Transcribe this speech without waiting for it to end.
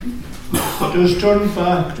Let us turn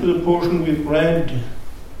back to the portion we've read,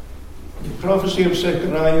 the prophecy of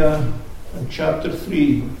Zechariah and chapter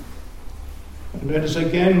 3. And let us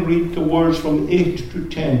again read the words from 8 to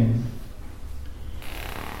 10.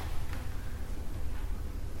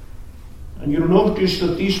 And you'll notice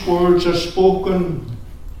that these words are spoken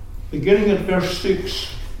beginning at verse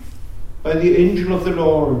 6 by the angel of the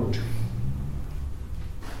Lord.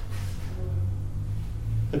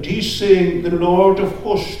 And he's saying, the Lord of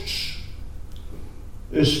hosts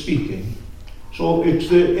is speaking. So it's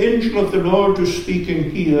the angel of the Lord who's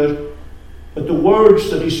speaking here, but the words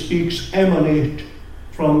that he speaks emanate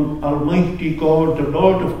from Almighty God, the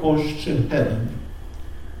Lord of hosts in heaven.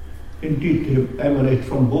 Indeed, they emanate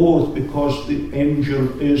from both, because the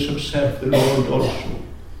angel is himself the Lord also.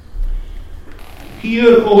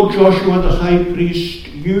 Hear, O Joshua the high priest,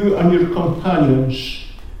 you and your companions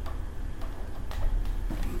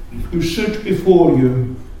who sit before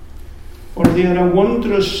you, for they are a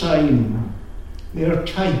wondrous sign, they are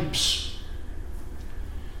types.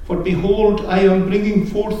 For behold, I am bringing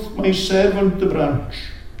forth my servant the branch.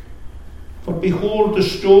 For behold, the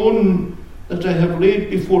stone that I have laid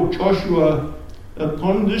before Joshua,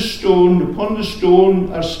 upon the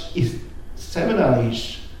stone are 7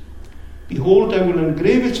 eyes. Behold, I will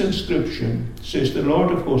engrave its inscription, says the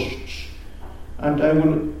Lord of hosts, and I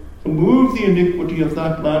will remove the iniquity of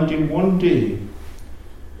that land in one day.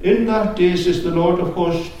 In that day, says the Lord of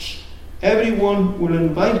hosts, everyone will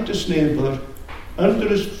invite his neighbour under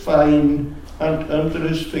his vine and under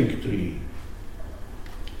his fig tree.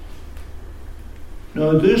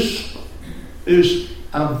 Now this is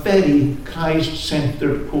a very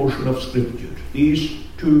Christ-centered portion of Scripture, these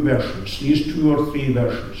 2 verses, these 2 or 3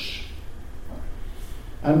 verses.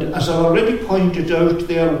 And as I already pointed out,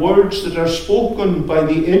 they are words that are spoken by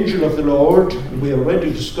the angel of the Lord, and we already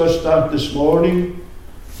discussed that this morning.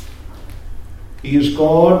 He is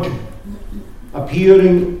God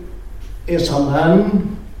appearing as a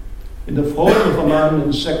man, in the form of a man in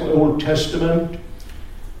the Old Testament.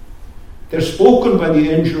 They're spoken by the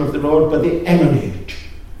angel of the Lord, but they emanate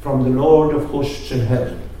from the Lord of hosts in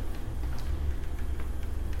heaven.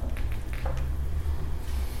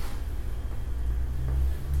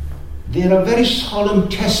 They're a very solemn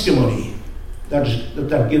testimony that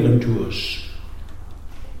are given to us.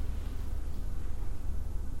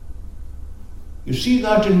 You see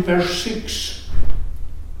that in verse 6,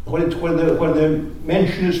 where the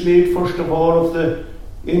mention is made, first of all, of the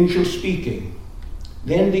angel speaking.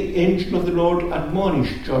 Then the angel of the Lord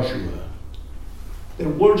admonished Joshua. They're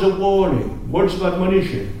words of warning, words of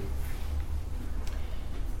admonition.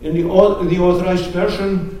 In the Authorized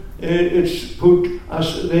Version, it's put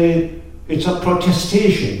as it's a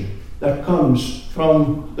protestation that comes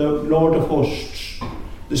from the Lord of hosts.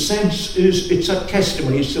 The sense is it's a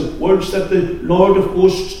testimony. It's the words that the Lord of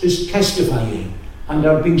hosts is testifying and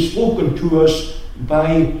are being spoken to us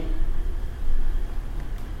by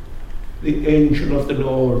the angel of the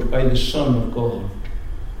Lord, by the Son of God.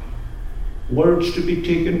 Words to be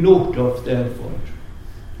taken note of, therefore.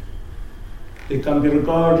 They can be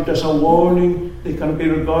regarded as a warning, they can be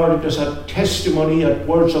regarded as a testimony, as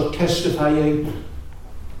words of testifying.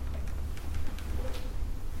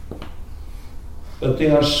 But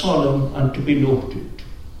they are solemn and to be noted.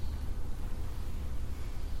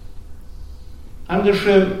 And there's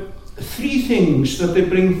 3 things that they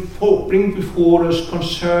bring before us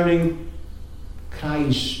concerning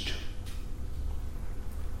Christ.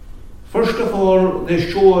 First of all,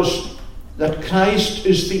 they show us that Christ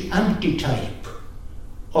is the antitype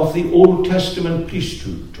of the Old Testament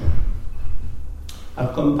priesthood.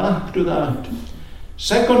 I'll come back to that.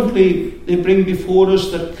 Secondly, they bring before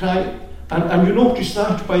us that Christ, and you notice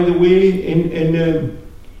that, by the way, in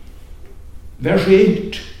verse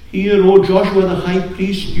 8, hear, O Joshua the high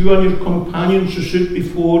priest, you and your companions who sit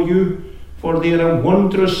before you, for they are a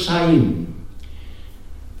wondrous sign.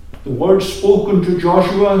 The words spoken to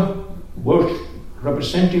Joshua, words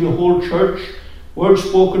representing the whole church, words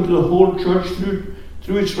spoken to the whole church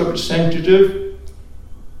through its representative,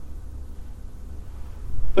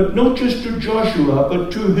 but not just to Joshua, but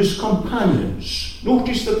to his companions.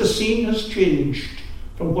 Notice that the scene has changed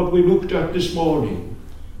from what we looked at this morning.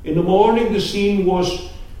 In the morning, the scene was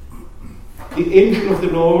the angel of the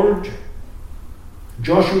Lord,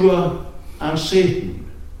 Joshua, and Satan.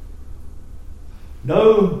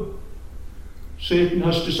 Now, Satan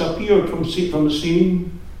has disappeared from the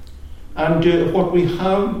scene, and what we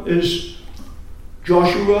have is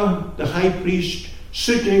Joshua, the high priest,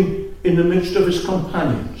 sitting in the midst of his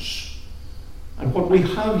companions. And what we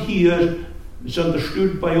have here is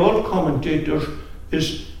understood by all commentators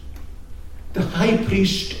is the high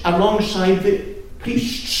priest alongside the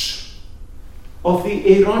priests of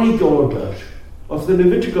the Aaronic order, of the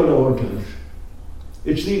Levitical order.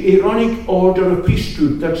 It's the Aaronic order of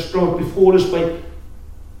priesthood that's brought before us by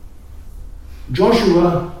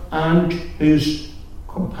Joshua and his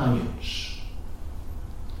companions.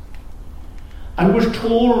 And we're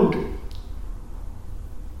told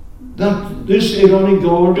that this Aaronic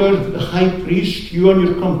order, the high priest, you and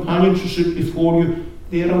your companions who sit before you,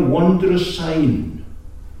 they're a wondrous sign.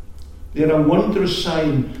 They're a wondrous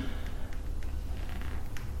sign.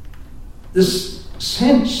 This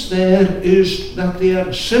sense there is that they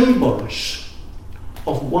are symbols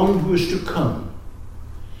of one who is to come.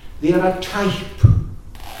 They are a type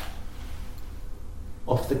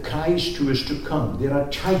of the Christ who is to come. They are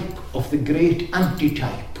a type of the great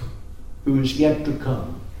antitype who is yet to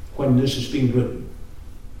come when this is being written.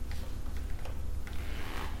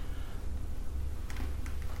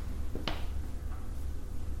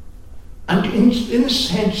 And in the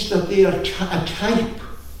sense that they are a type,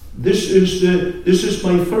 this is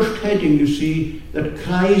my first heading, you see, that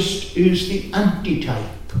Christ is the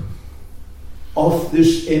antitype of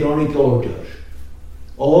this Aaronic order.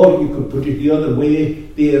 Or you could put it the other way,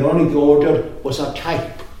 the Aaronic order was a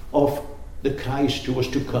type of the Christ who was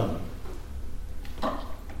to come.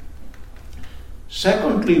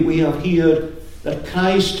 Secondly, we have here that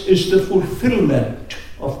Christ is the fulfillment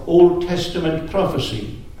of Old Testament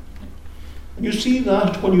prophecy. And you see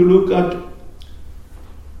that when you look at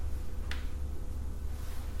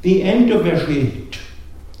the end of verse 8.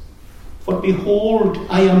 For behold,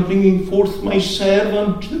 I am bringing forth my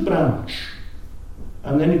servant, the branch.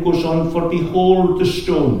 And then it goes on, for behold the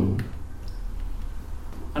stone.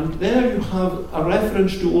 And there you have a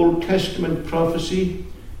reference to Old Testament prophecy.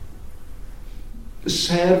 The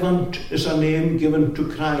servant is a name given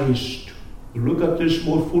to Christ. We'll look at this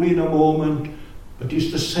more fully in a moment, but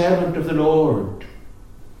he's the servant of the Lord.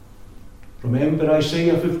 Remember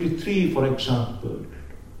Isaiah 53, for example.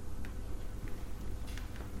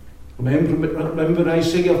 Remember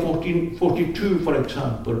Isaiah 42, for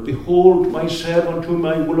example. Behold my servant whom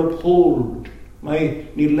I will uphold, my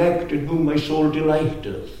elect in whom my soul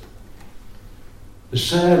delighteth. The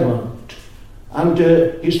servant.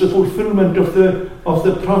 And he's the fulfillment of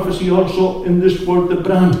the prophecy also in this word, the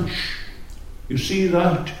branch. You see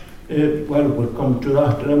that, we'll come to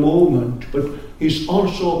that in a moment, but he's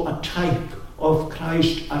also a type of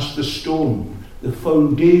Christ as the stone. The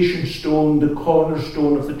foundation stone, the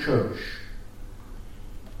cornerstone of the church.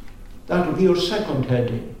 That will be our second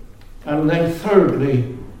heading. And then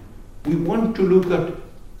thirdly, we want to look at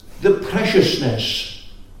the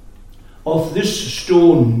preciousness of this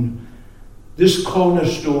stone, this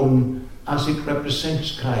cornerstone, as it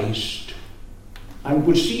represents Christ. And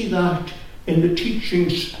we'll see that in the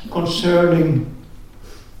teachings concerning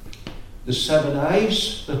the 7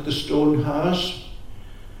 eyes that the stone has.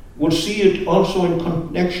 We'll see it also in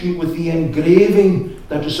connection with the engraving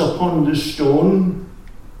that is upon this stone,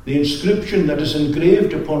 the inscription that is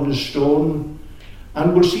engraved upon the stone,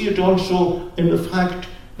 and we'll see it also in the fact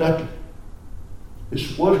that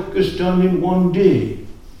this work is done in one day.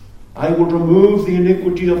 I will remove the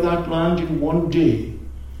iniquity of that land in one day.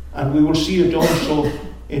 And we will see it also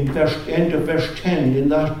in end of verse 10, in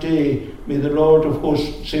that day may the Lord of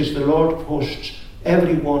hosts, says the Lord of hosts,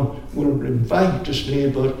 everyone will invite his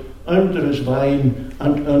neighbour under his vine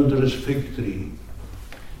and under his fig tree.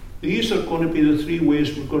 These are going to be the 3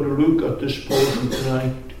 ways we're going to look at this portion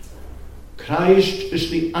tonight. Christ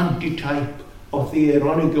is the antitype of the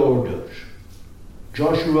Aaronic orders.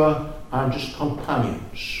 Joshua and his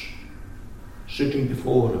companions sitting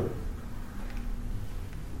before him.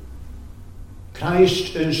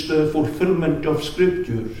 Christ is the fulfillment of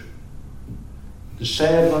Scripture, the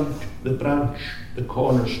servant, the branch, the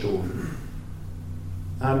cornerstone,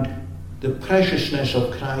 and the preciousness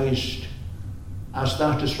of Christ as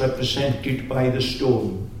that is represented by the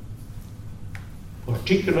stone,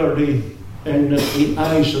 particularly in the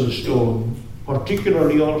eyes of the stone,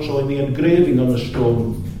 particularly also in the engraving on the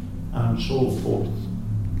stone, and so forth.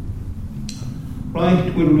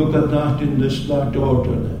 Right, we'll look at that in that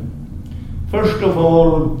order then. First of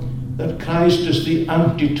all, that Christ is the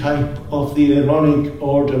antitype of the Aaronic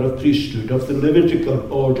order of priesthood, of the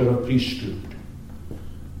Levitical order of priesthood.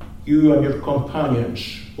 You and your companions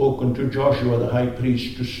spoken to Joshua the high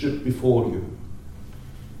priest to sit before you.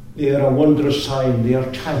 They are a wondrous sign, they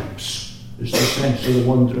are types, is the sense of the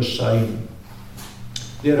wondrous sign.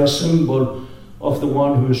 They are a symbol of the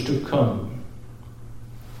one who is to come.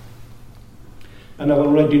 And I've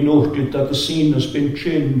already noted that the scene has been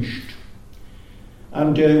changed.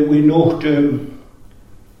 And we note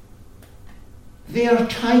They are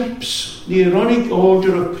types. The Aaronic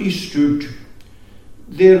order of priesthood,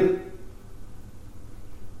 they're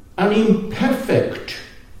an imperfect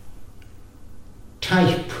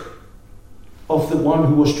type of the one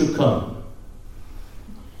who was to come.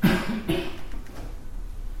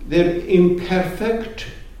 They're imperfect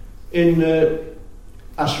in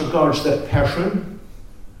as regards their person.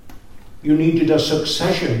 You needed a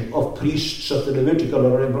succession of priests of the Levitical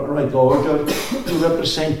or Aaronic order to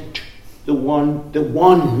represent the one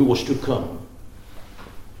who was to come.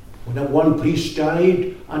 When that one priest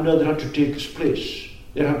died, another had to take his place.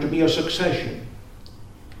 There had to be a succession.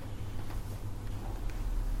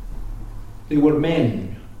 They were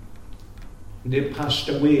men. They passed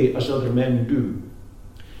away as other men do.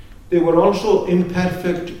 They were also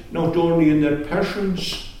imperfect, not only in their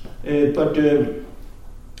persons, but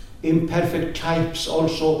imperfect types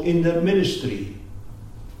also in their ministry.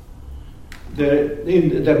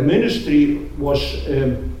 Their ministry was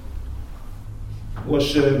to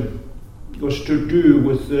do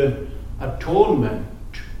with the atonement,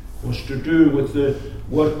 was to do with the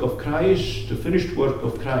work of Christ, the finished work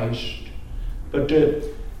of Christ. But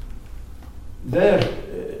their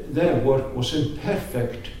work was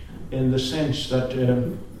imperfect in the sense that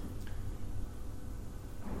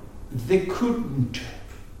they couldn't.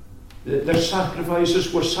 Their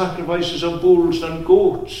sacrifices were sacrifices of bulls and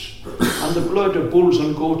goats, and the blood of bulls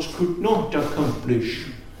and goats could not accomplish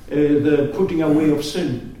the putting away of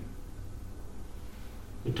sin.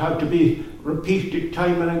 It had to be repeated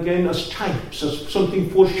time and again as types, as something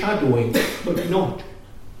foreshadowing, but not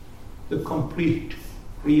the complete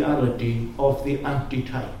reality of the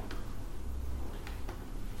antitype.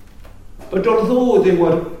 But although they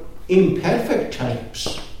were imperfect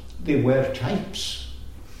types, they were types.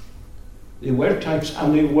 They were types,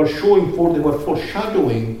 and they were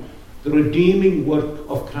foreshadowing the redeeming work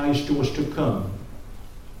of Christ who was to come.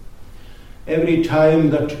 Every time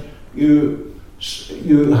that you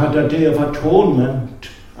had a day of atonement,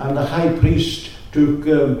 and the high priest took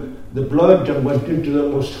the blood and went into the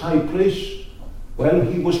most high place, well,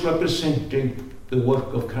 he was representing the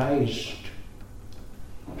work of Christ.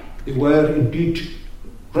 They were indeed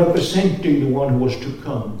representing the one who was to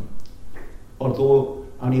come, although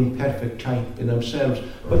an imperfect type in themselves.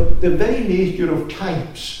 But the very nature of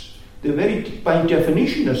types, by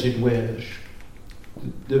definition as it were,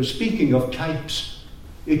 speaking of types,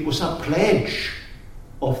 it was a pledge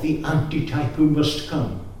of the antitype who must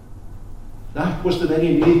come. That was the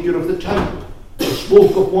very nature of the type. It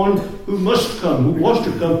spoke of one who must come, who was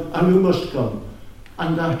to come, and who must come.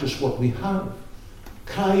 And that is what we have.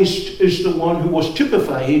 Christ is the one who was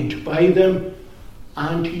typified by them,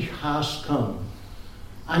 and he has come.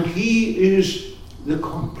 And he is the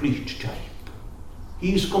complete type.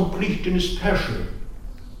 He is complete in his person.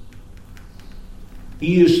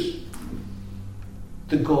 He is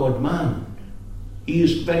the God-man. He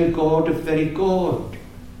is very God of very God.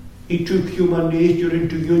 He took human nature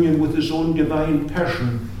into union with his own divine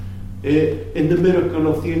person in the miracle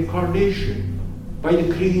of the Incarnation. By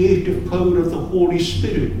the creative power of the Holy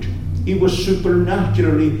Spirit, he was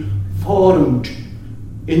supernaturally formed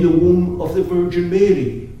in the womb of the Virgin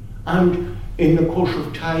Mary. And in the course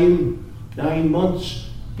of time, 9 months,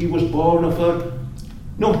 he was born of her,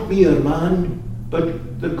 not mere man,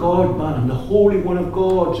 but the God-man, the Holy One of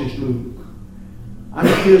God, says Luke. And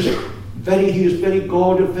he is very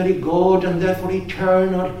God of very God, and therefore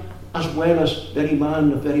eternal, as well as very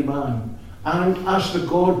man of very man. And as the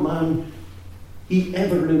God-man, he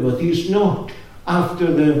ever liveth. He's not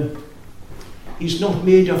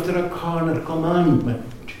made after a carnal commandment,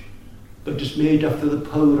 but is made after the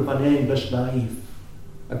power of an endless life.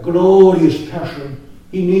 A glorious person.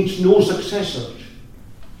 He needs no successors.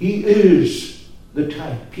 He is the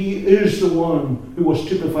type. He is the one who was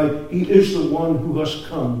typified. He is the one who has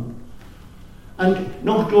come. And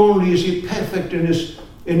not only is he perfect in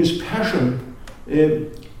his passion,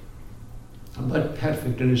 but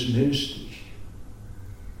perfect in his ministry.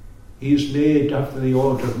 He is made after the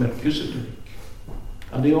order of Melchizedek.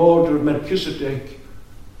 And the order of Melchizedek,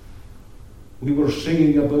 we were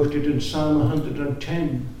singing about it in Psalm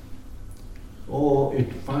 110. Oh,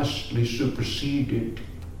 it vastly superseded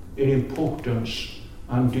in importance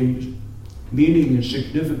and in meaning and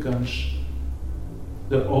significance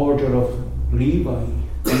the order of Levi,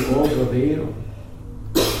 the order of Aaron.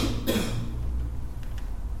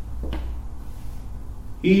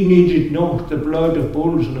 He needed not the blood of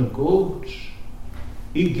bulls and of goats.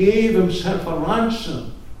 He gave himself a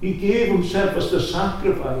ransom. He gave himself as the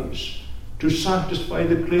sacrifice to satisfy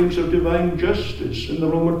the claims of divine justice in the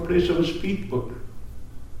Roman place of his people.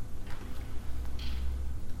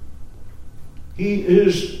 He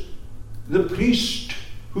is the priest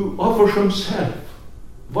who offers himself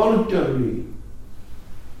voluntarily.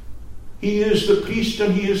 He is the priest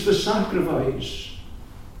and he is the sacrifice.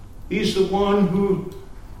 He's the one who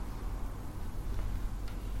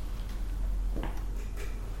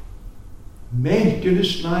met in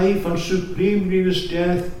his life and supremely in his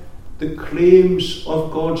death the claims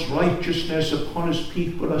of God's righteousness upon his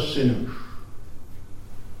people as sinners.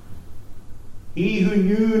 He who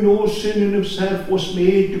knew no sin in himself was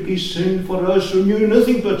made to be sin for us who knew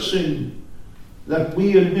nothing but sin, that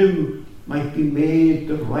we in him might be made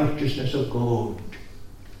the righteousness of God.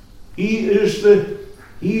 He is the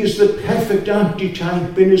perfect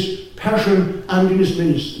antitype in his passion and in his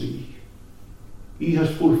ministry. He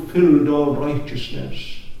has fulfilled all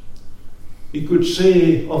righteousness. He could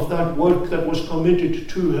say of that work that was committed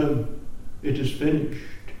to him, it is finished.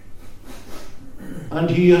 And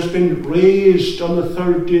he has been raised on the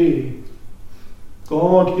third day,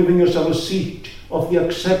 God giving us a receipt of the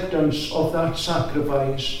acceptance of that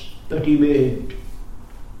sacrifice that he made.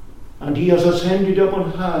 And he has ascended up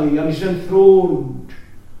on high, and he's enthroned.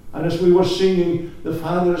 And as we were singing, the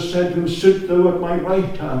Father said to him, sit thou at my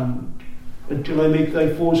right hand, until I make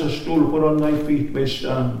thy foes a stool whereon thy feet may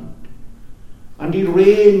stand. And he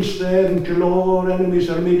reigns there until all enemies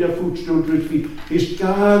are made a footstool to his feet. He's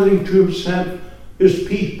gathering to himself his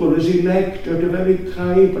people, his elect, out of every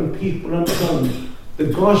tribe and people and tongue. The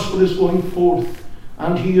gospel is going forth,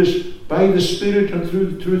 and he is, by the Spirit and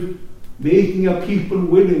through the truth, making a people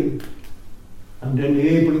willing and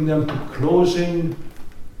enabling them to close in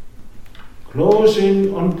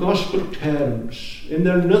on gospel terms, in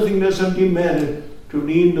their nothingness and demerit, to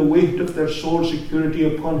lean the weight of their soul security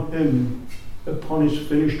upon him, upon his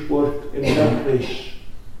finished work in that place,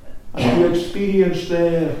 and to experience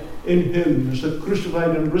there in him, as the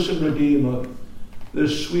crucified and risen Redeemer, the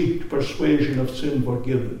sweet persuasion of sin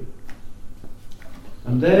forgiven.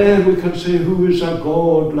 And there we can say, who is a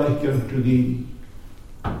God like unto thee?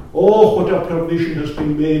 Oh, what a provision has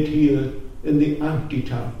been made here in the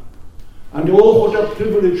antitype. And oh, what a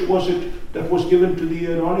privilege was it that was given to the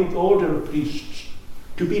Aaronic order of priests,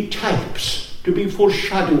 to be types, to be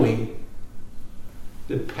foreshadowing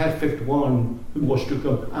the perfect one who was to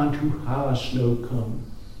come and who has now come.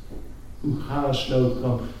 Who has now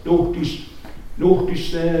come.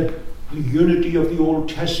 Notice there the unity of the Old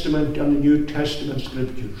Testament and the New Testament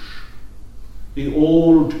scriptures. The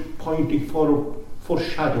old pointing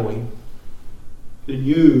foreshadowing, the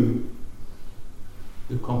new,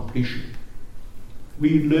 the completion.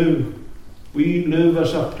 We live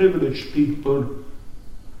as a privileged people,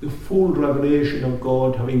 the full revelation of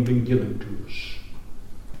God having been given to us.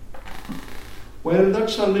 Well,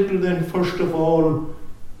 that's a little then, first of all,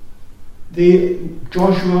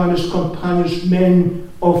 Joshua and his companions, men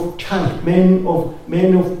of type, men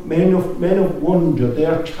of wonder. They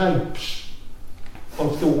are types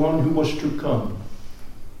of the one who was to come.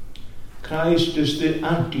 Christ is the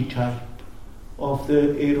antitype of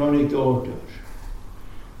the Aaronic order.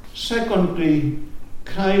 Secondly,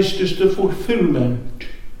 Christ is the fulfillment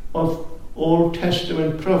of Old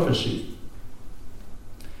Testament prophecy.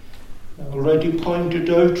 I already pointed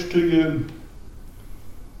out to you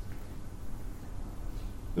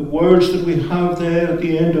the words that we have there at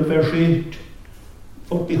the end of verse 8.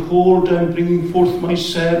 For behold, I am bringing forth my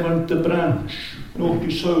servant, the branch.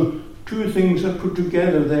 Notice how two things are put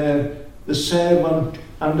together there, the servant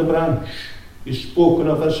and the branch. Is spoken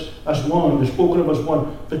of as one, is spoken of as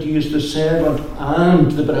one, but he is the servant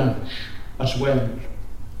and the branch as well.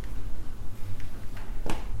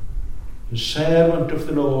 The servant of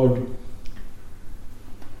the Lord.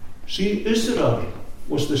 See, Israel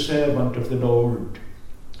was the servant of the Lord.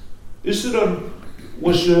 Israel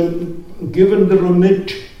was given the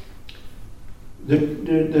remit,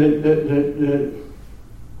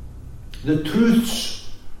 the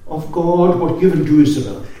truths of God were given to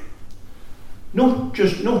Israel. Not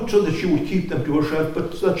so that she would keep them to herself,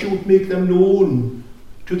 but that she would make them known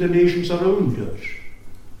to the nations around her.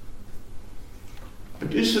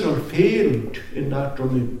 But Israel failed in that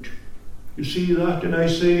remit. You see that in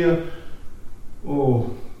Isaiah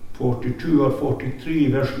 42 or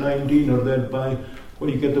 43, verse 19 are read by, where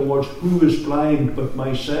you get the words, who is blind but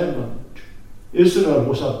my servant? Israel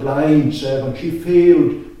was a blind servant. She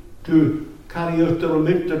failed to carry out the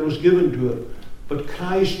remit that was given to her. But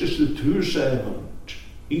Christ is the true servant.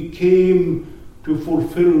 He came to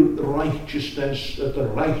fulfill the righteousness that the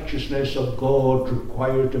righteousness of God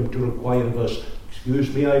required him to require of us.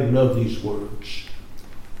 Excuse me, I love these words.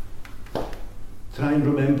 Try and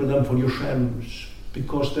remember them for yourselves,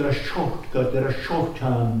 because they're a shortcut, they're a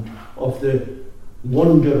shorthand of the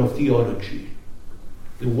wonder of theology.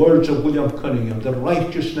 The words of William Cunningham, the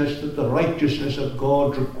righteousness of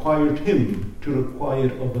God required him to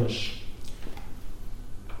require of us.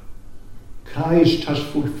 Christ has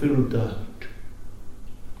fulfilled that.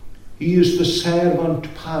 He is the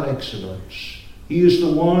servant par excellence. He is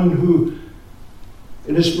the one who,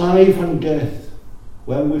 in his life and death,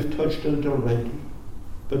 well, we've touched on it already,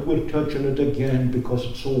 but we'll touch on it again because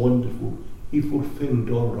it's so wonderful. He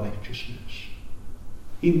fulfilled all righteousness.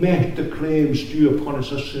 He met the claims due upon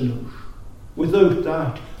us as sinners. Without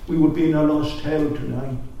that, we would be in a lost hell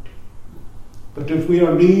tonight. But if we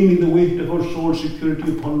are leaning the weight of our soul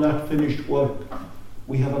security upon that finished work,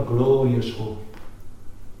 we have a glorious hope.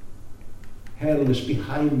 Hell is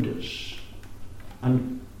behind us,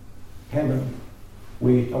 and heaven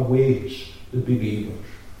awaits the believers.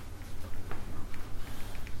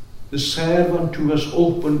 The servant who has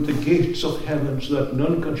opened the gates of heaven so that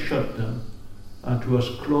none can shut them, and who has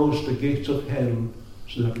closed the gates of hell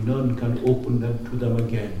so that none can open them to them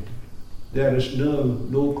again. There is now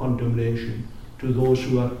no condemnation to those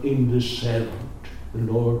who are in this servant, the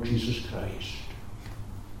Lord Jesus Christ.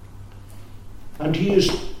 And he is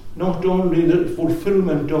not only the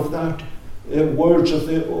fulfillment of that words of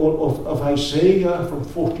Isaiah from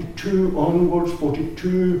 42 onwards,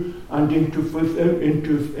 42 and into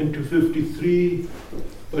 53,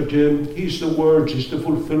 but he's the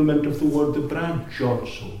fulfillment of the word, the branch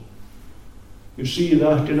also. You see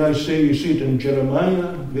that in Isaiah, you see it in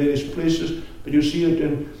Jeremiah, various places, but you see it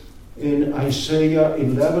in Isaiah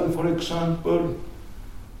 11, for example,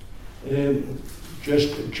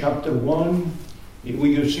 just chapter 1.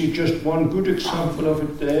 You see just one good example of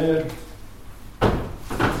it there.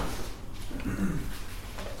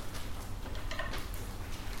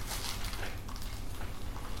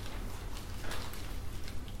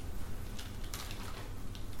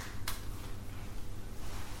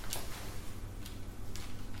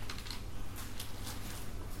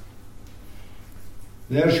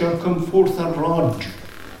 There shall come forth a rod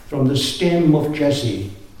from the stem of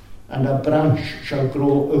Jesse, and a branch shall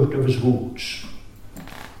grow out of his roots.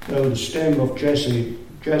 Now the stem of Jesse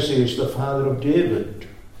is the father of David,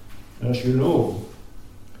 as you know.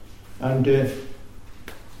 And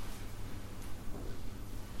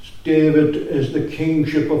David, is the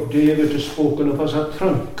kingship of David is spoken of as a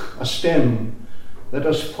trunk, a stem, that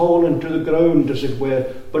has fallen to the ground, as it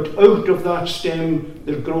were. But out of that stem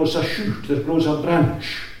there grows a shoot, there grows a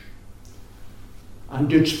branch.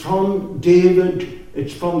 And it's from David,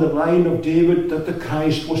 it's from the line of David that the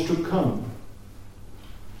Christ was to come.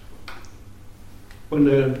 When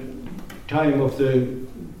the time of the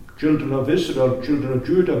children of Israel, children of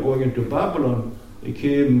Judah going into Babylon, they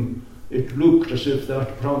came, it looked as if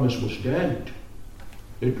that promise was dead.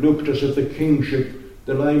 It looked as if the kingship,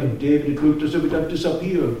 the line of David, it looked as if it had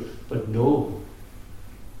disappeared. But no.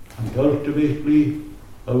 And ultimately,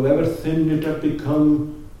 however thin it had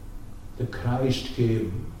become, the Christ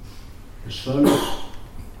came. The son of,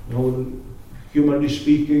 humanly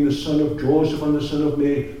speaking, the son of Joseph and the son of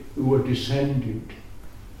Mary, who were descended,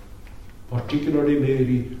 particularly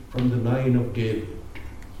Mary, from the line of David.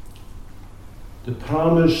 The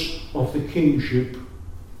promise of the kingship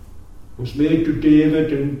was made to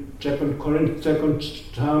David in 2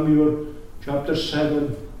 Samuel chapter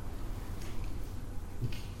 7.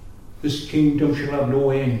 This kingdom shall have no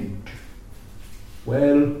end.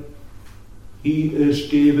 Well, he is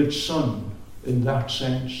David's son in that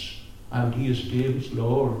sense, and he is David's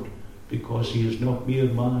Lord, because he is not mere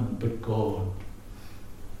man but God.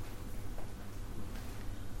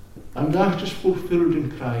 And that is fulfilled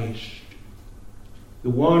in Christ, the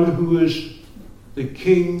one who is the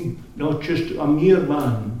king, not just a mere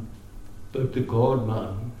man, but the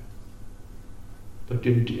God-man. But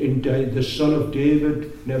in the son of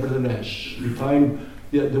David, nevertheless, we find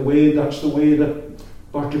that's the way that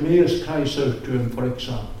Bartimaeus cries out to him, for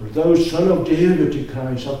example. Thou son of David, he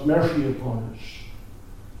cries, have mercy upon us.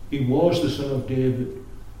 He was the son of David,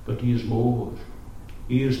 but he is more.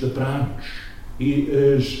 He is the branch. He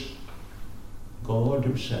is God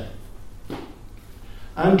himself.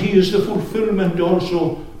 And he is the fulfillment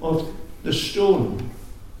also of the stone.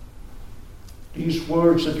 These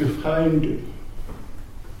words that you find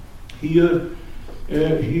here,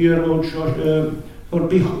 verse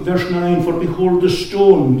 9, for behold the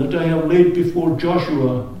stone that I have laid before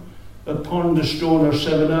Joshua, upon the stone are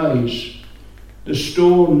 7 eyes. The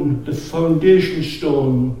stone, the foundation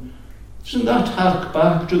stone. Doesn't that hark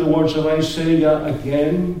back to the words of Isaiah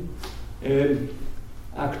again?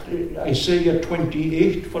 Isaiah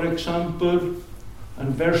 28, for example,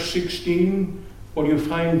 and verse 16, where you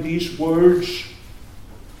find these words.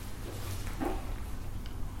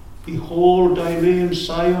 Behold, I lay in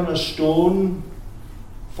Zion a stone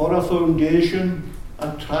for a foundation,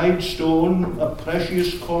 a tried stone, a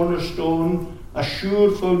precious cornerstone, a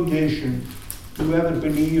sure foundation. Whoever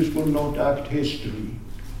believes will not act hastily.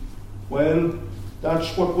 Well,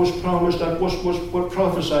 that's what was promised, that was what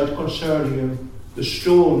prophesied concerning the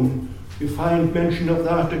stone. You find mention of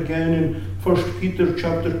that again in 1 Peter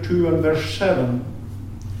chapter 2 and verse 7.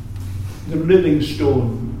 The living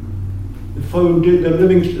stone.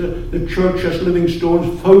 The church as living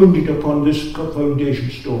stones founded upon this foundation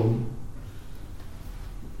stone.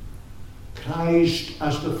 Christ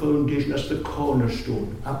as the foundation, as the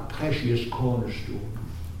cornerstone, a precious cornerstone.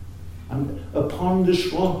 And upon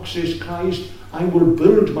this rock, says Christ, I will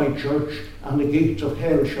build my church, and the gates of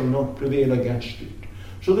hell shall not prevail against it.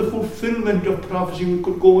 So the fulfillment of prophecy, we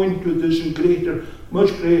could go into this in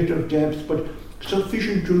much greater depth, but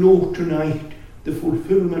sufficient to know tonight the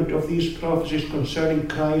fulfillment of these prophecies concerning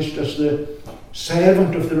Christ as the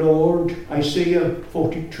servant of the Lord, Isaiah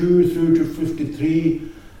 42 through to 53,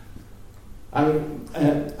 as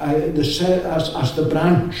the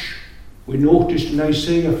branch. We noticed in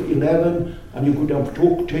Isaiah 11, and you could have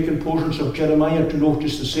taken portions of Jeremiah to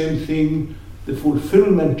notice the same thing, the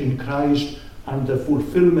fulfillment in Christ, and the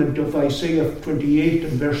fulfillment of Isaiah 28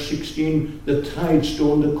 and verse 16, the tried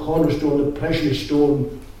stone, the cornerstone, the precious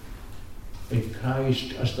stone, in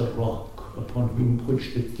Christ as the rock upon which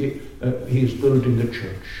he is building the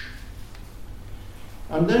church.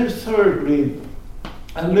 And then thirdly,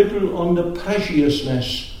 a little on the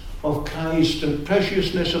preciousness of Christ and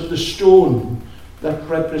preciousness of the stone that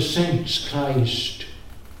represents Christ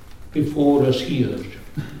before us here.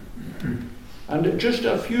 And just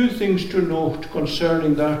a few things to note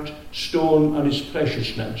concerning that stone and its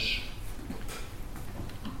preciousness.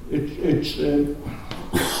 It's in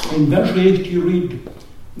verse 8 you read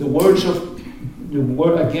the words of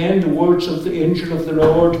the angel of the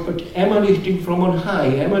Lord, but emanating from on high,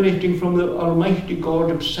 emanating from the Almighty God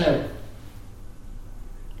himself.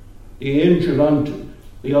 The angel and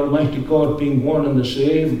the Almighty God being one and the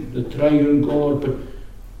same, the triune God, but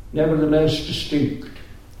nevertheless distinct.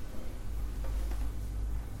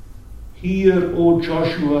 Hear, O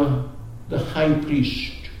Joshua, the high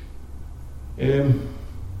priest.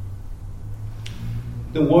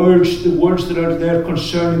 The words that are there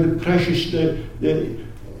concerning the precious, it's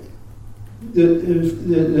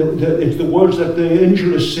the words that the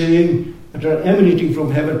angel is saying that are emanating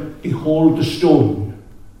from heaven. Behold the stone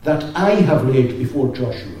that I have laid before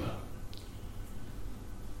Joshua.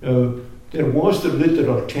 There was the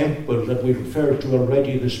literal temple that we referred to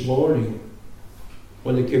already this morning.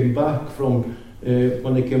 When they came back from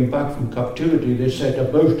captivity, they set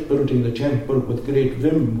about building the temple with great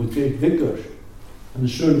vim, with great vigour, and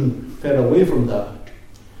soon fell away from that.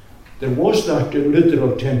 There was that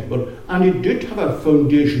literal temple, and it did have a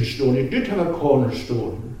foundation stone, it did have a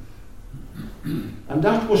cornerstone. And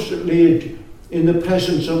that was laid in the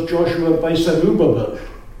presence of Joshua by Zerubbabel,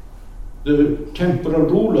 the temporal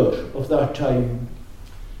ruler of that time.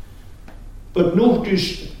 But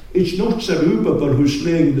notice, it's not Zerubbabel who's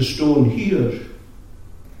laying the stone here.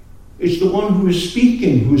 It's the one who is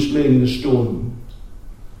speaking who's laying the stone.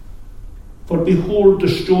 For behold the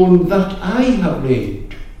stone that I have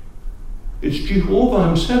laid. It's Jehovah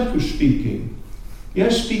himself who's speaking.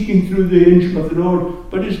 Yes, speaking through the angel of the Lord,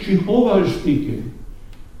 but it's Jehovah who's speaking.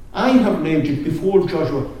 I have laid it before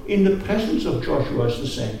Joshua, in the presence of Joshua is the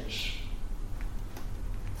sense.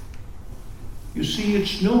 You see,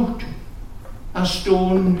 it's not a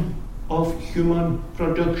stone of human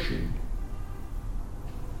production.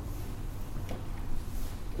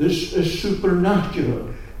 This is supernatural.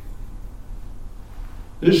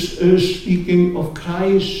 This is speaking of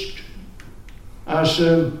Christ as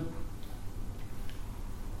the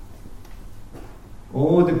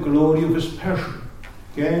glory of his person.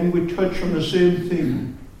 Again, we touch on the same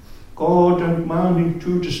thing. God and man in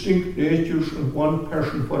two distinct natures and one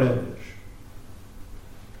person forever.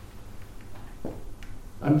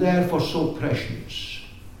 And therefore so precious.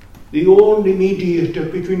 The only mediator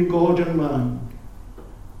between God and man.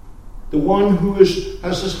 The one who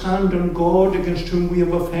has his hand on God against whom we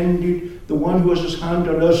have offended. The one who has his hand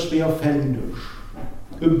on us, the offenders.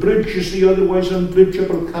 Who bridges the otherwise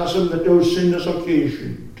unbridgeable chasm that our sin has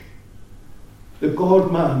occasioned. The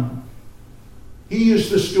God-man. He is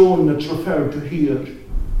the stone that's referred to here.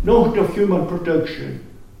 Not of human production.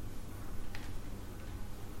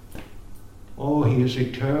 Oh, he is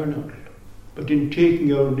eternal. But in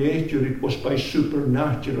taking our nature, it was by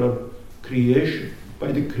supernatural creation,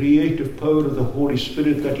 by the creative power of the Holy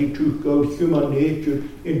Spirit that he took out human nature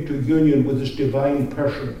into union with his divine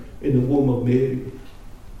person in the womb of Mary.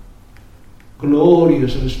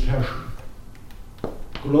 glorious in his person,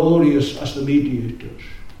 glorious as the mediators.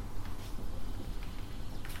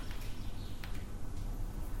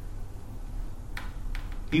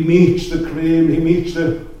 He meets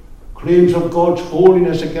the claims of God's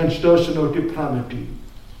holiness against us and our depravity.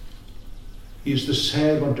 He is the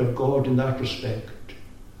servant of God in that respect.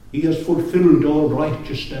 He has fulfilled all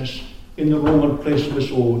righteousness in the Roman place of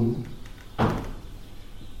his own.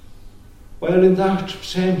 Well, in that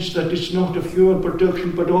sense, that it's not of human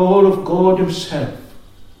production, but all of God himself.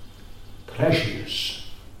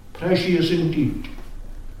 Precious. Precious indeed.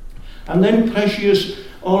 And then precious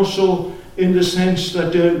also in the sense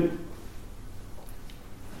that the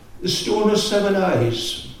stone has 7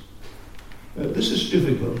 eyes. This is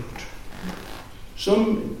difficult.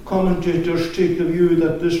 Some commentators take the view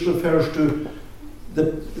that this refers to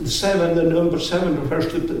the number 7 refers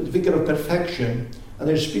to the figure of perfection, and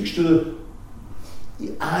it speaks to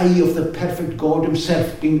the eye of the perfect God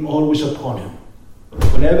himself being always upon him.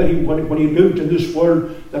 When he lived in this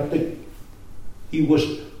world, that he was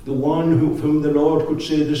the one whom the Lord could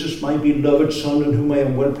say, "This is my beloved Son in whom I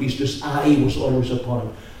am well pleased." His eye was always upon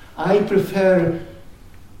him. I prefer,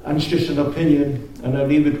 and it's just an opinion, and I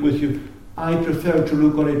leave it with you, I prefer to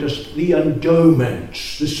look on it as the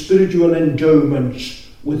endowments, the spiritual endowments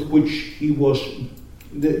with which he was,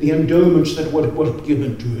 the endowments that were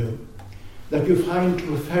given to him, that you find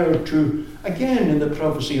referred to again in the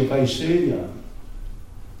prophecy of Isaiah.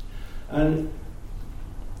 And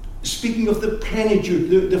speaking of the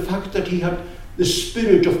plenitude, the fact that he had the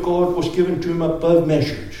Spirit of God was given to him above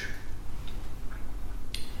measure.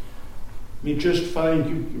 Me just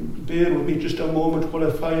find, bear with me just a moment while I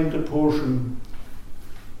find the portion.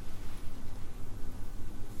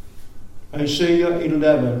 Isaiah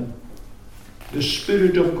 11. The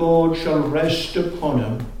Spirit of God shall rest upon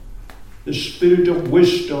him, the Spirit of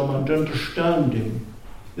wisdom and understanding,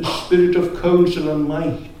 the Spirit of counsel and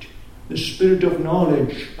might, the Spirit of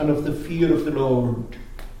knowledge and of the fear of the Lord.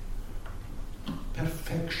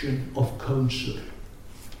 Perfection of counsel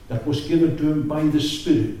that was given to him by the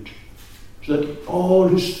Spirit, so that all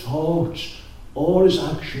his thoughts, all his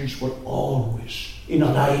actions were always in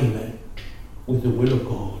alignment with the will of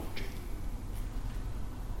God.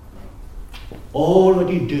 All that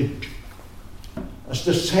he did as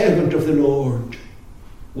the servant of the Lord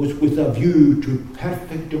was with a view to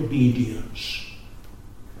perfect obedience,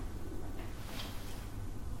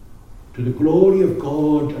 to the glory of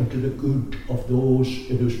God and to the good of those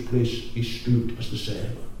in whose place he stood as the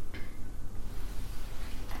servant.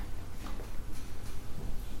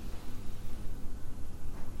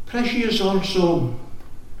 Precious also,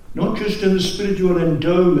 not just in the spiritual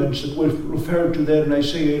endowments that were referred to there in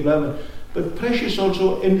Isaiah 11, but precious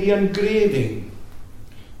also in the engraving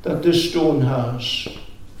that this stone has.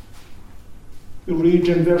 You read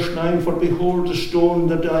in verse 9, "For behold the stone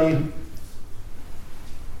that I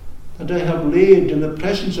have laid in the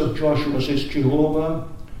presence of Joshua, says Jehovah.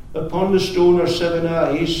 Upon the stone are 7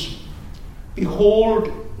 eyes.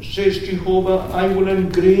 Behold, says Jehovah, I will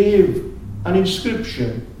engrave an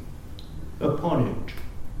inscription upon it."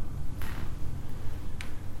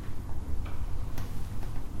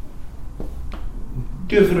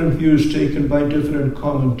 Different views taken by different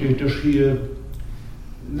commentators here.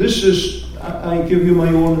 This is, I give you my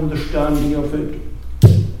own understanding of it,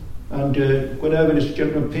 and whatever is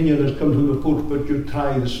general opinion has come from the pulpit, you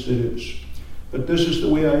try the spirits. But this is the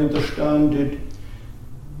way I understand it.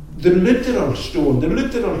 The literal stone, the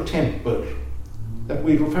literal temple that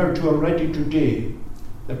we refer to already today,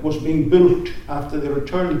 that was being built after the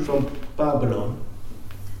return from Babylon,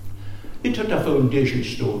 it had a foundation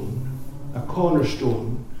stone, a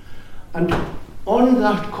cornerstone, and on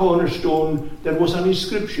that cornerstone there was an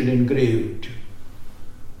inscription engraved.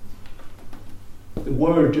 The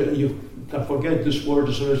word, you can forget this word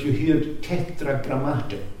as soon as you hear it,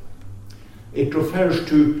 tetragrammaton. It refers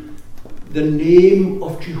to the name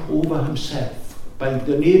of Jehovah himself, by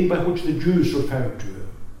the name by which the Jews referred to him.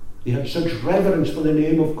 They had such reverence for the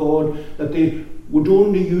name of God that they would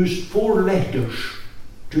only use 4 letters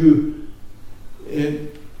to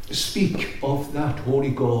speak of that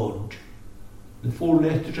holy God. The 4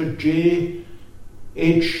 letters are JHWH.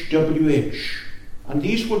 And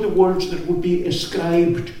these were the words that would be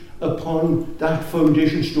inscribed upon that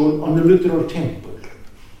foundation stone on the literal temple.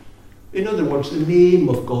 In other words, the name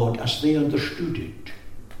of God as they understood it,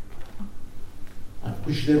 and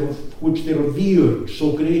which they revered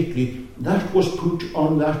so greatly, that was put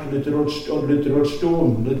on that literal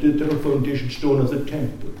stone, the literal foundation stone of the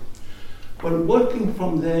temple. Well, working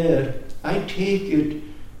from there, I take it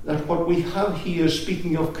that what we have here,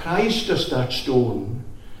 speaking of Christ as that stone,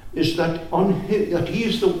 is that that he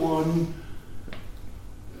is the one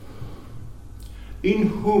in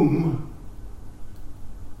whom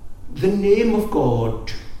the name of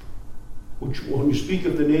God, which when you speak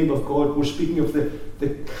of the name of God, we're speaking of the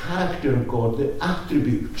character of God, the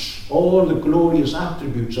attributes, all the glorious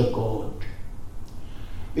attributes of God.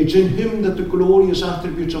 It's in him that the glorious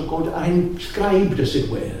attributes of God are inscribed, as it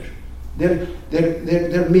were.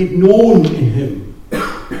 They're made known in him.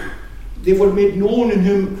 They were made known in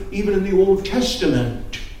him even in the Old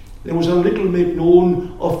Testament. There was a little made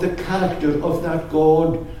known of the character of that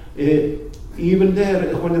God, even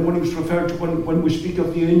there, when he was referred to, when we speak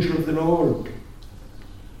of the angel of the Lord.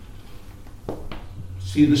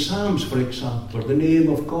 See the Psalms, for example, the name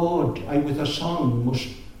of God, I with a song most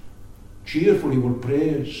cheerfully will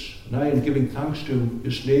praise, and I in giving thanks to him,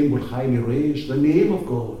 his name will highly raise. The name of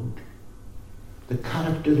God, the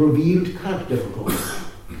character, the revealed character of God.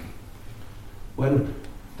 Well,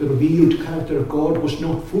 the revealed character of God was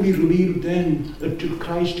not fully revealed then until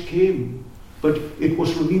Christ came, but it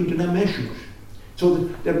was revealed in a measure. So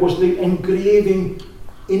that there was the engraving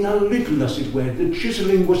in a little, as it were. The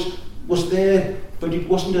chiseling was there, but it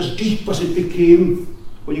wasn't as deep as it became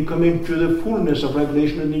when you come into the fullness of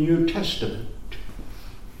Revelation in the New Testament.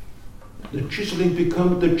 The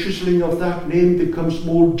chiseling of that name becomes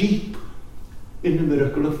more deep in the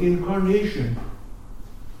miracle of the Incarnation.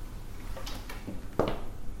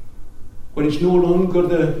 When it's no longer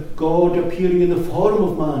the God appearing in the form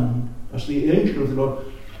of man as the angel of the Lord,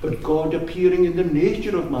 but God appearing in the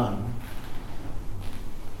nature of man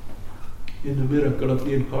in the miracle of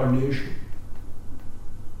the Incarnation.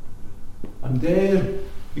 And there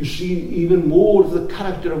you see even more of the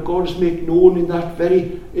character of God is made known in that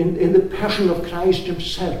in the person of Christ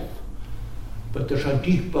himself. But there's a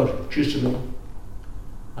deeper chiseling,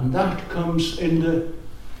 and that comes in the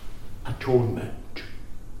atonement,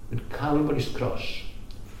 in Calvary's cross.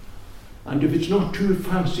 And if it's not too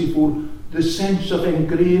fanciful, the sense of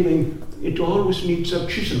engraving, it always needs a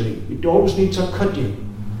chiseling, it always needs a cutting.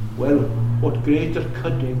 Well, what greater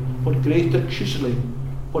cutting, what greater chiseling,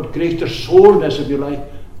 what greater soreness, if you like,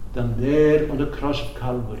 than there on the cross of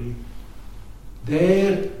Calvary.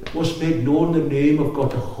 There was made known the name of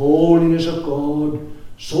God, the holiness of God,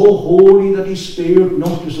 so holy that he spared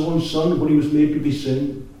not his own Son when he was made to be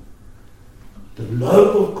sin. The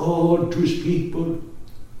love of God to his people.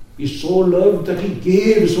 He so loved that he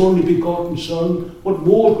gave his only begotten Son. What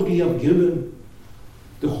more could he have given?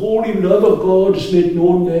 The holy love of God is made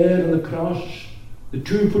known there on the cross. The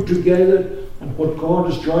two put together, and what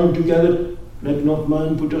God has joined together, let not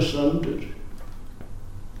man put asunder.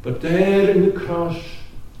 But there in the cross,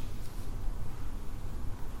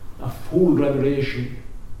 a full revelation,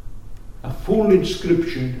 a full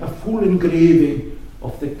inscription, a full engraving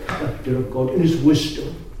of the character of God in his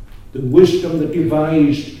wisdom, the wisdom that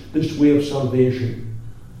devised this way of salvation.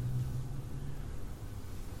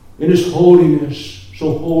 In his holiness,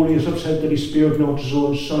 so holy as I've said that he spared not his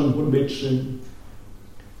own Son when made sin.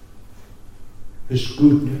 His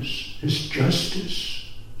goodness, his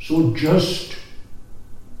justice, so just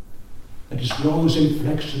that his law is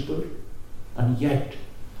inflexible, and yet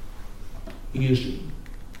he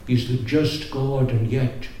is the just God, and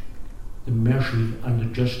yet the mercy and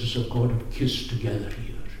the justice of God have kissed together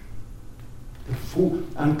here.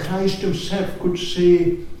 And Christ himself could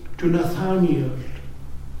say to Nathanael,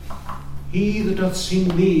 he that hath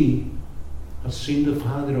seen me hath seen the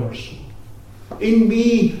Father also. In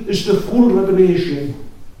me is the full revelation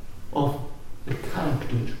of the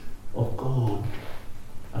character of God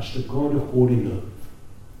as the God of holy love.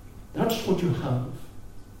 That's what you have.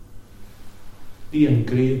 The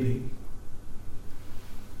engraving,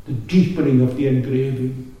 the deepening of the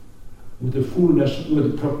engraving with the fullness,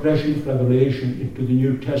 with the progression of revelation into the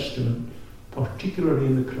New Testament, particularly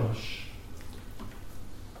in the cross.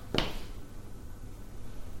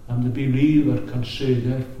 And the believer can say,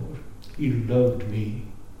 therefore, he loved me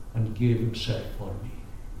and gave himself for me.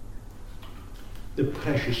 The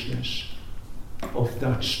preciousness of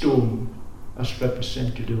that stone as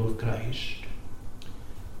representative of Christ.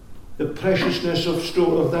 The preciousness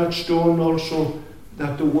of that stone also,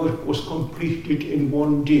 that the work was completed in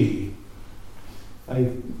one day.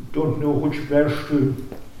 I don't know which verse to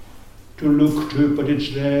look to, but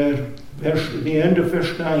it's there. The end of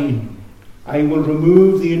verse 9. I will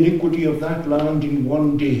remove the iniquity of that land in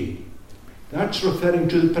one day. That's referring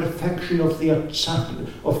to the perfection of the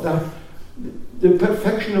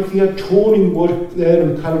perfection of the atoning work there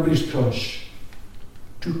on Calvary's cross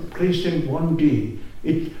took place in one day.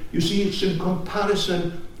 You see, it's in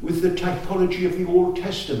comparison with the typology of the Old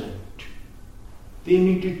Testament. They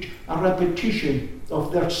needed a repetition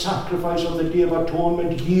of their sacrifice of the Day of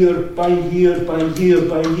Atonement year by year by year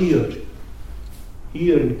by year.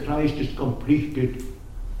 Here in Christ is completed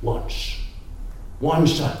once. One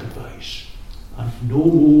sacrifice, and no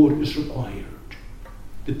more is required.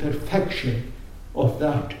 The perfection of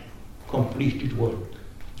that completed work,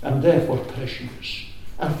 and therefore precious.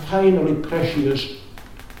 And finally precious,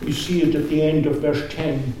 we see it at the end of verse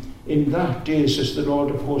 10. In that day, says the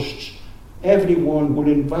Lord of hosts, everyone will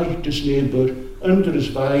invite his neighbour under his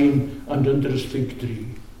vine and under his fig tree.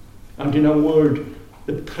 And in a word,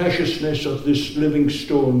 the preciousness of this living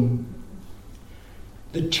stone,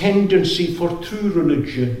 the tendency for true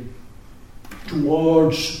religion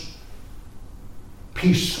towards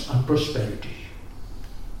peace and prosperity.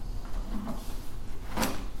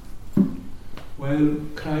 Well,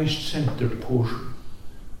 Christ-centered portion.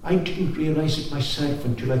 I didn't realise it myself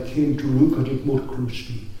until I came to look at it more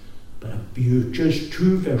closely. But just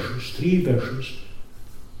 2 verses, 3 verses,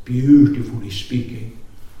 beautifully speaking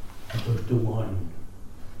about the one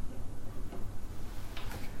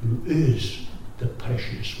who is the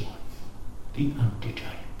precious one, the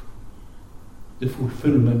antitype, the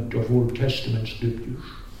fulfillment of Old Testament scriptures,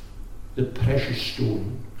 the precious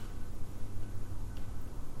stone.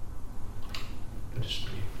 Let us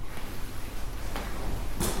pray.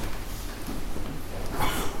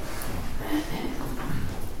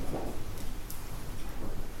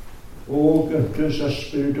 O grant us a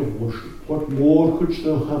spirit of worship. What more couldst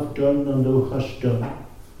thou have done than thou hast done?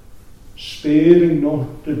 Sparing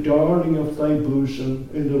not the darling of thy bosom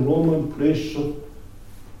in the Roman place of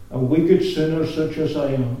a wicked sinner such as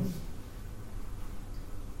I am.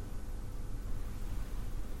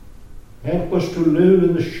 Help us to live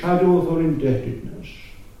in the shadow of our indebtedness.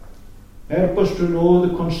 Help us to know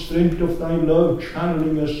the constraint of thy love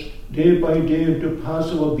channeling us day by day into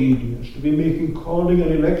passive obedience, to be making calling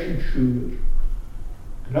and election sure.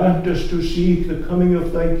 Grant us to seek the coming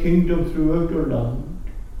of thy kingdom throughout our land.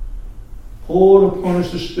 Pour upon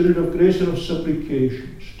us the spirit of grace and of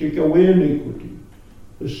supplications. Take away iniquity.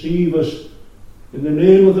 Receive us in the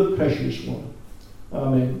name of the precious one.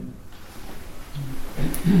 Amen.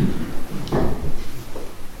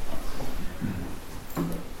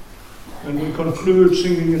 And we conclude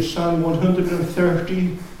singing in Psalm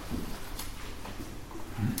 130.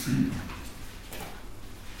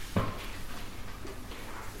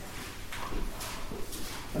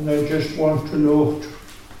 And I just want to note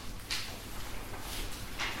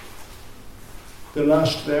the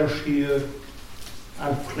last verse here,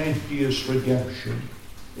 and plenteous redemption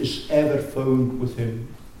is ever found with him,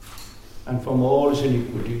 and from all his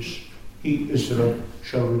iniquities he, Israel,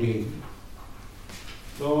 shall redeem.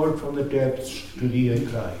 Lord, from the depths to thee I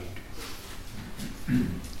cried.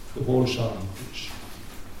 The whole psalm, please.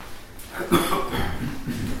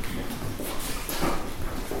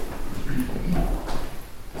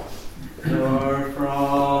 Lord,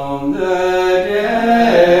 from the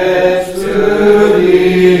depths to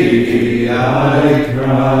thee I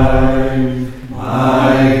cry,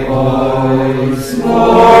 my voice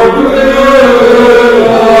more will I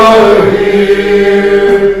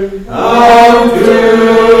hear, out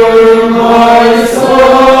to my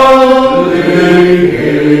soul in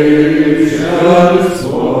patience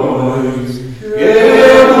voice,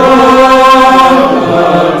 give up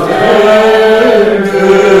attentive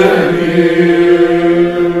ear.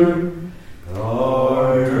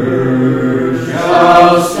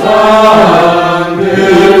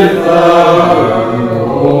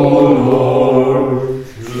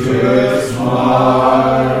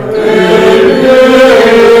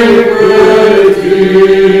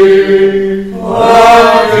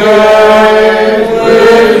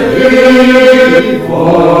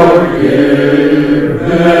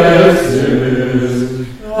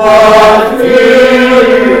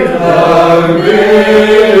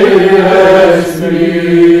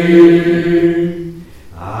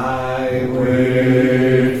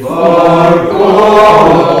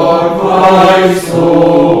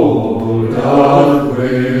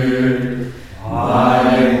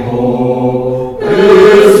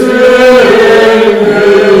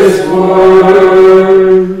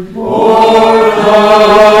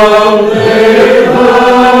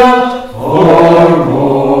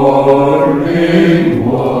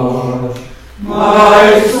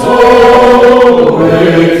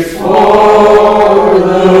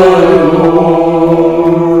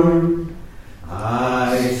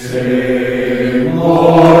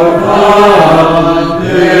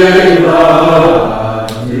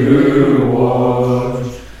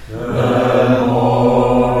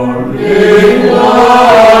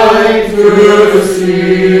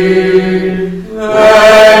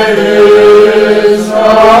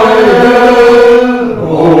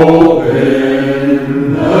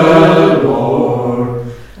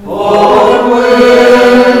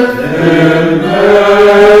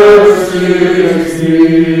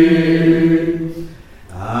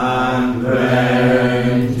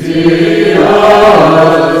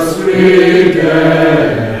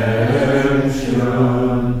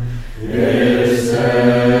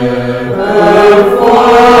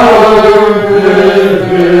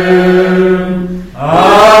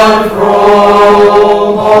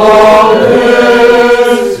 all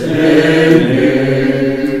its iniquities,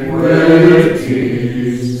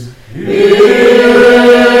 Himself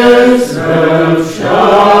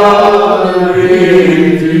shall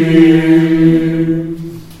redeem.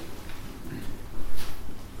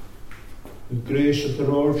 The grace of the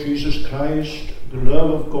Lord Jesus Christ, the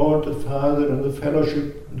love of God the Father, and the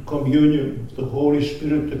fellowship and communion of the Holy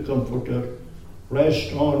Spirit, the Comforter,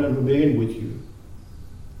 rest on and remain with you.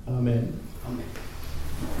 Amen. Amen.